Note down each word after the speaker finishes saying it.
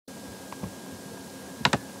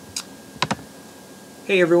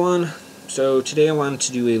Hey everyone, so today I wanted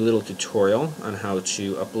to do a little tutorial on how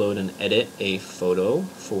to upload and edit a photo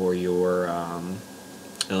for your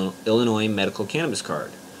Illinois Medical Cannabis Card.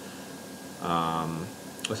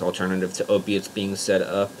 With Alternative to Opiates being set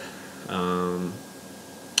up,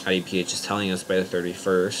 IDPH is telling us by the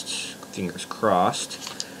 31st, fingers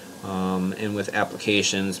crossed, and with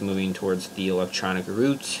applications moving towards the electronic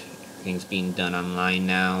route, everything's being done online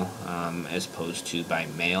now as opposed to by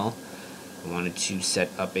mail. I wanted to set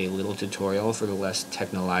up a little tutorial for the less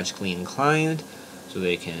technologically inclined so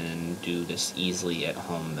they can do this easily at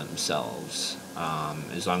home themselves.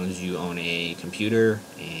 As long as you own a computer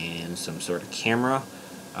and some sort of camera,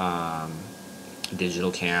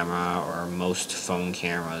 digital camera or most phone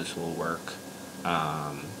cameras will work.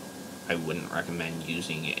 I wouldn't recommend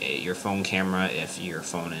using your phone camera if your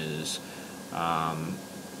phone is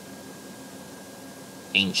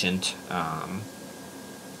ancient.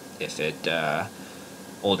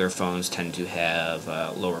 Older phones tend to have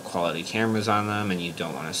lower quality cameras on them, and you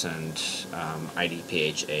don't want to send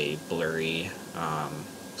IDPH a blurry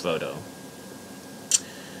photo.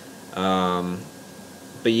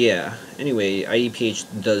 But yeah, anyway,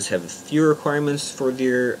 IDPH does have a few requirements for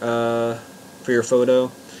your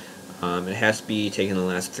photo. It has to be taken in the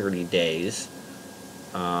last 30 days.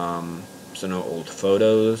 So no old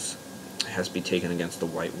photos. It has to be taken against a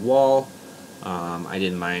white wall. I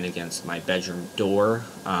did mine against my bedroom door.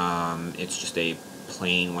 It's just a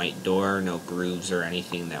plain white door, no grooves or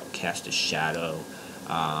anything that would cast a shadow,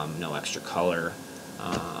 no extra color,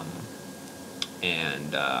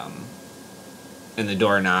 and the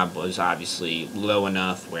doorknob was obviously low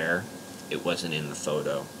enough where it wasn't in the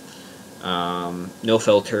photo. No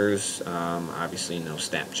filters, obviously no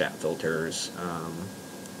Snapchat filters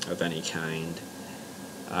of any kind.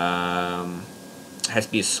 It has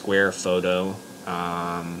to be a square photo.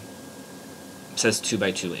 It says 2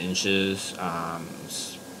 by 2 inches. I'm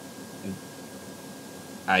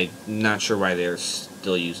not sure why they're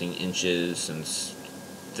still using inches, since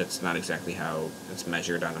that's not exactly how it's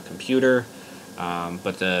measured on a computer.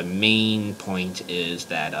 But the main point is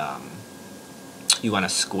that you want a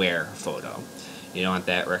square photo. You don't want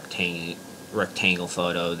that rectangle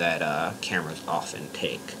photo that cameras often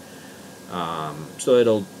take.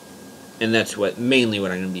 And that's mainly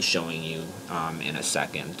what I'm going to be showing you in a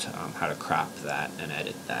second, how to crop that and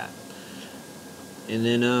edit that. And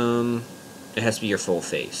then it has to be your full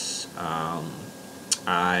face.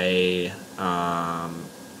 I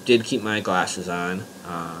did keep my glasses on.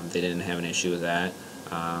 They didn't have an issue with that.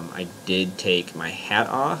 I did take my hat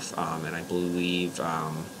off, and I believe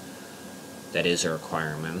that is a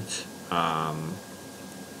requirement.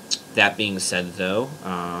 That being said, though,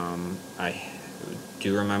 I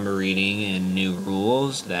do remember reading in new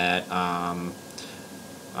rules that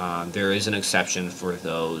there is an exception for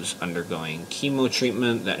those undergoing chemo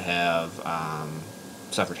treatment that have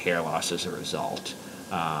suffered hair loss as a result.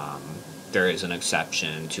 There is an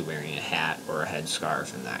exception to wearing a hat or a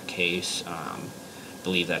headscarf in that case. I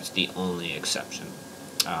believe that's the only exception.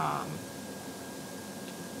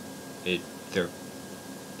 There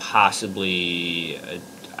possibly...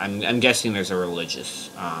 I'm guessing there's a religious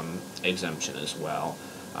exemption as well.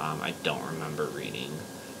 I don't remember reading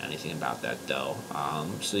anything about that, though.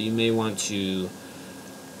 So you may want to,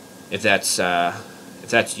 if that's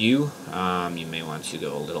you, you may want to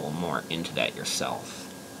go a little more into that yourself.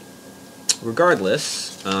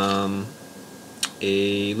 Regardless, a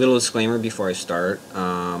little disclaimer before I start.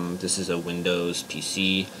 This is a Windows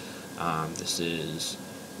PC. This is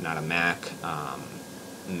not a Mac.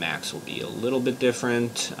 Macs will be a little bit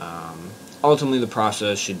different. Ultimately, the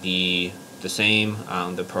process should be the same.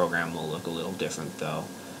 The program will look a little different, though.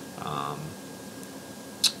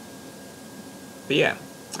 But yeah,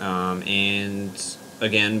 and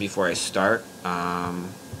again, before I start, I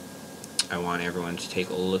want everyone to take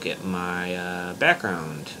a look at my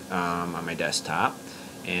background on my desktop,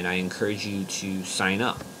 and I encourage you to sign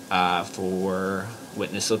up for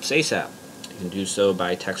Witness Slips ASAP. You can do so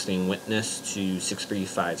by texting Witness to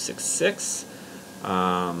 63566,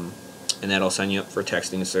 and that'll sign you up for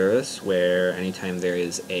texting service, where anytime there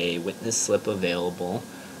is a witness slip available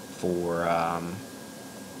for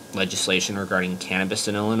legislation regarding cannabis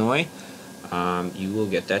in Illinois, you will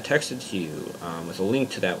get that texted to you with a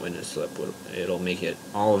link to that witness slip. It'll make it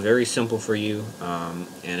all very simple for you,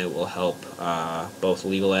 and it will help both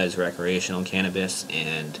legalize recreational cannabis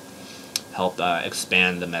and help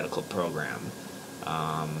expand the medical program.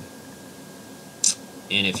 And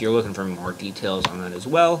if you're looking for more details on that as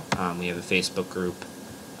well, we have a Facebook group.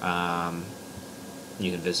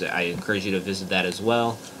 You can visit. I encourage you to visit that as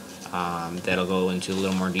well. That'll go into a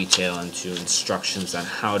little more detail into instructions on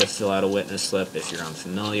how to fill out a witness slip if you're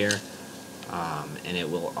unfamiliar, and it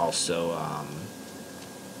will also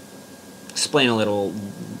explain a little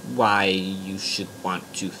why you should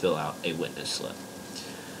want to fill out a witness slip.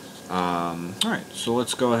 Alright, so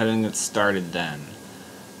let's go ahead and get started then.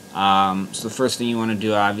 So the first thing you want to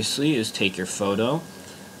do, obviously, is take your photo.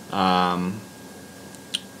 Like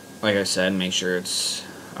I said, make sure it's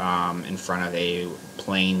in front of a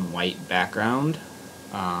plain white background.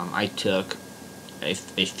 I took a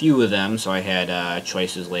few of them, so I had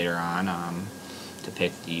choices later on to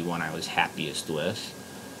pick the one I was happiest with.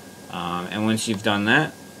 And once you've done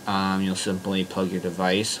that, you'll simply plug your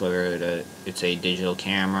device, whether it's a digital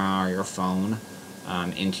camera or your phone,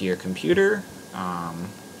 into your computer.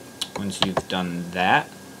 Once you've done that,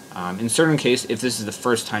 in certain cases, if this is the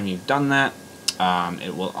first time you've done that,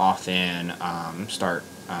 it will often start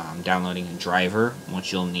downloading a driver,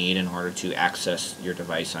 which you'll need in order to access your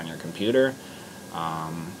device on your computer.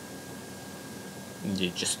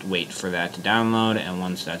 You just wait for that to download, and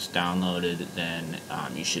once that's downloaded, then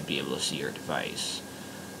you should be able to see your device.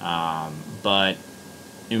 But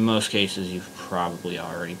in most cases, you've probably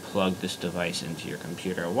already plugged this device into your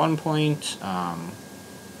computer at one point,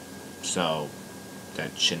 so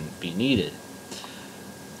that shouldn't be needed.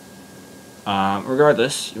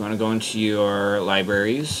 Regardless, you want to go into your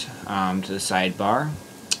libraries, to the sidebar,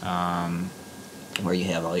 where you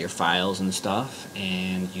have all your files and stuff,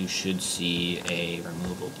 and you should see a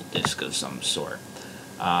removable disk of some sort.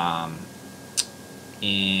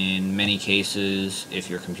 In many cases, if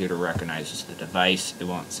your computer recognizes the device, it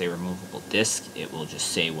won't say removable disk, it will just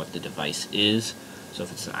say what the device is. So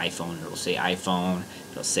if it's an iPhone, it'll say iPhone.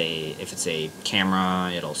 It'll say, if it's a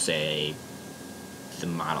camera, it'll say the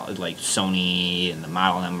model, like Sony and the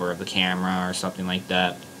model number of the camera or something like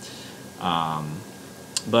that.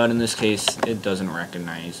 But in this case, it doesn't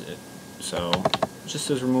recognize it, so it just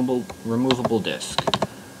says removable disk.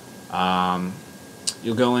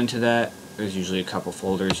 You'll go into that. There's usually a couple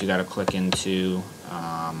folders you got to click into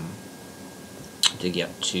to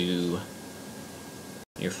get to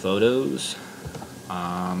your photos,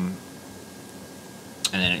 and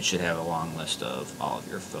then it should have a long list of all of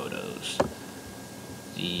your photos.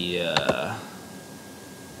 You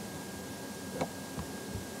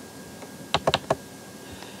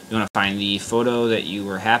want to find the photo that you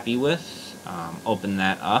were happy with, open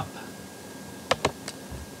that up.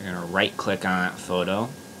 You're going to right click on that photo,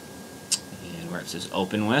 and where it says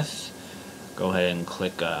open with, go ahead and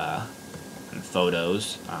click on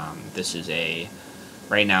photos. This is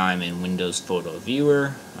right now I'm in Windows Photo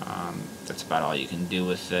Viewer. That's about all you can do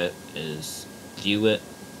with it, is view it.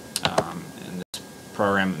 And this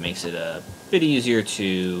program makes it a bit easier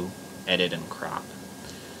to edit and crop.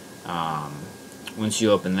 Once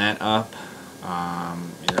you open that up,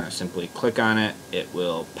 you're going to simply click on it. It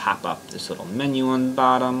will pop up this little menu on the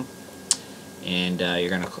bottom, and you're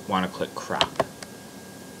going to want to click crop.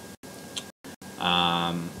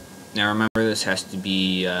 Now remember, this has to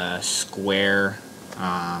be square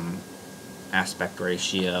aspect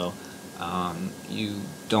ratio. You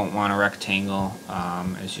don't want a rectangle.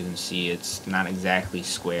 As you can see, it's not exactly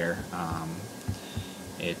square.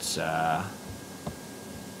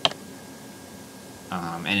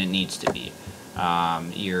 And it needs to be.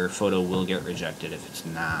 Your photo will get rejected if it's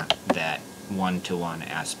not that 1-to-1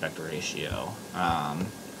 aspect ratio.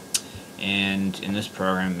 And in this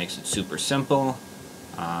program, it makes it super simple.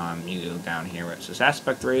 You go down here where it says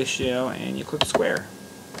aspect ratio, and you click square,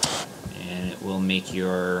 and it will make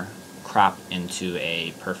your crop into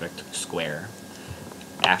a perfect square.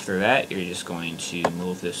 After that, you're just going to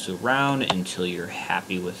move this around until you're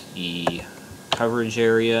happy with the coverage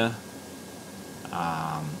area.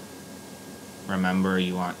 Remember,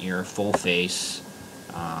 you want your full face.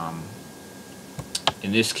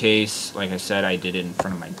 In this case, like I said, I did it in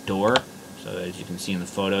front of my door. So as you can see in the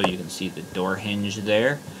photo, you can see the door hinge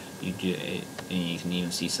there. And you can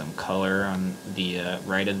even see some color on the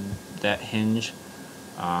right of that hinge.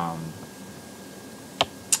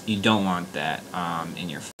 You don't want that in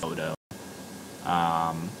your photo.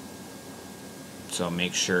 So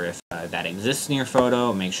make sure if that exists in your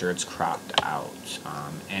photo, make sure it's cropped out.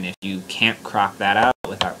 And if you can't crop that out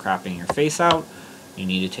without cropping your face out, you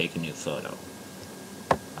need to take a new photo.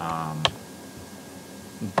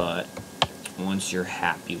 But once you're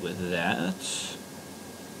happy with that,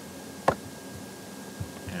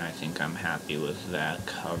 and I think I'm happy with that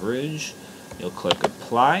coverage, you'll click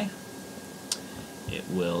apply. It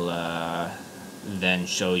will then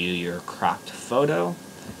show you your cropped photo,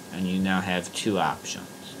 and you now have two options.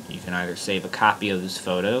 You can either save a copy of this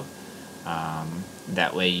photo.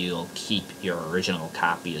 That way you'll keep your original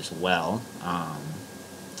copy as well.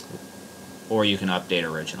 Or you can update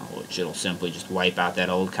original, which it'll simply just wipe out that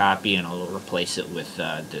old copy and it'll replace it with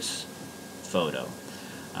this photo.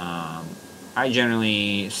 I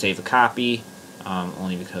generally save a copy,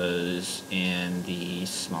 only because in the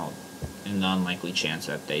unlikely chance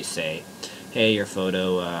that they say, hey, your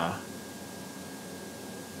photo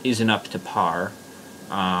isn't up to par,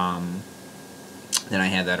 then I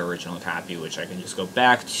have that original copy which I can just go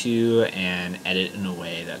back to and edit in a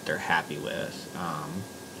way that they're happy with.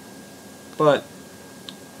 But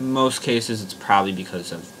most cases it's probably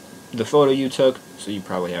because of the photo you took, so you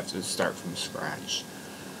probably have to start from scratch.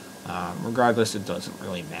 Regardless, it doesn't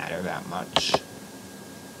really matter that much.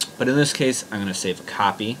 But in this case, I'm going to save a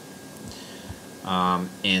copy,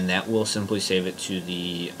 and that will simply save it to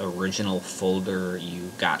the original folder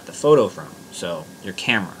you got the photo from, so your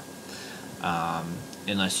camera.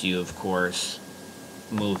 Unless you, of course,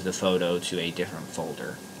 move the photo to a different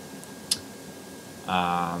folder.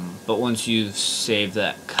 But once you've saved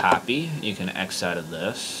that copy, you can X out of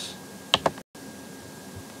this.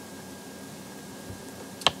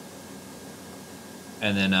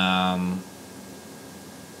 And then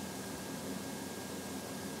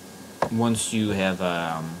once you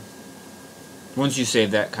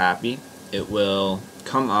save that copy, it will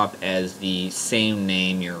come up as the same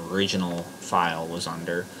name your original file was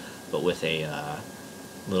under, but with a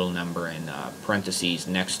little number in parentheses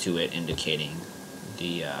next to it indicating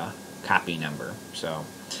the copy number. So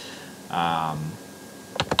you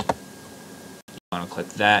want to click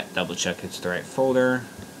that, double check it's the right folder,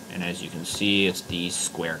 and as you can see, it's the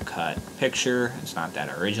square cut picture. It's not that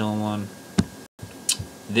original one.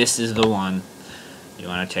 This is the one you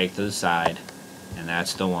want to take to the side, and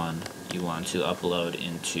that's the one you want to upload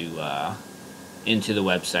into the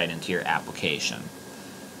website, into your application.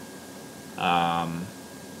 And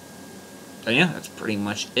yeah, that's pretty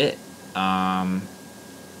much it.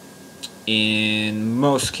 In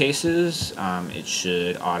most cases, it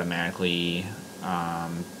should automatically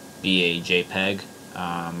be a JPEG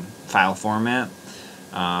file format.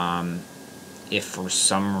 If for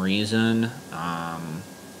some reason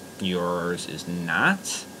yours is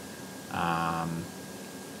not,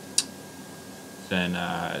 then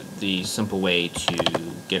the simple way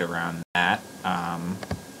to get around that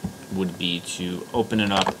would be to open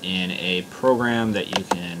it up in a program that you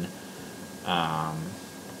can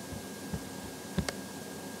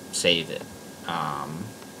save it.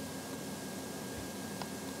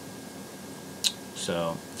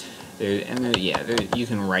 So you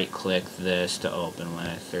can right click this to open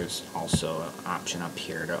with. There's also an option up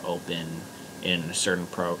here to open in a certain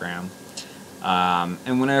program.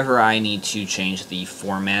 And whenever I need to change the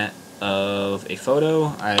format of a photo,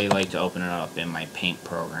 I like to open it up in my Paint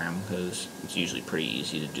program because it's usually pretty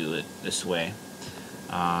easy to do it this way.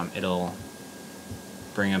 It'll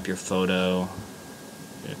bring up your photo,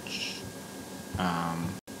 which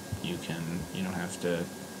you don't have to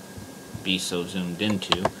be so zoomed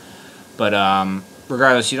into. But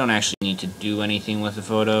regardless, you don't actually need to do anything with the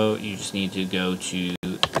photo. You just need to go to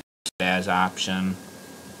the As option,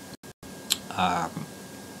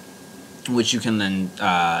 which you can then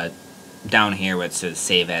down here where it says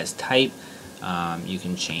Save As Type, you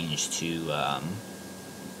can change to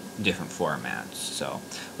different formats. So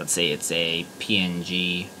let's say it's a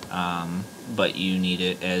PNG, but you need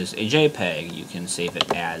it as a JPEG. You can save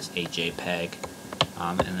it as a JPEG,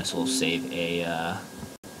 and this will save a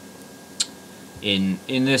in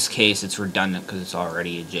this case it's redundant because it's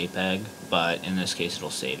already a JPEG, but in this case it'll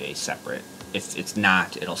save a separate, if it's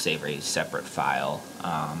not, it'll save a separate file,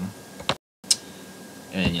 and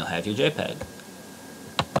then you'll have your JPEG.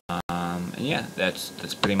 And yeah, that's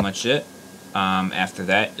pretty much it. After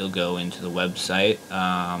that, you'll go into the website.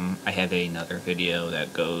 I have another video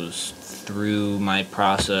that goes through my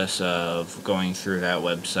process of going through that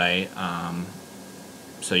website,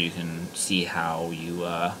 so you can see how you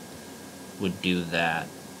would do that.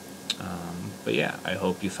 But yeah, I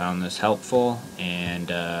hope you found this helpful, and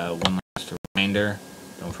one last reminder,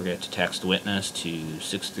 don't forget to text witness to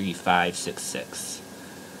 63566.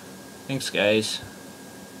 Thanks, guys.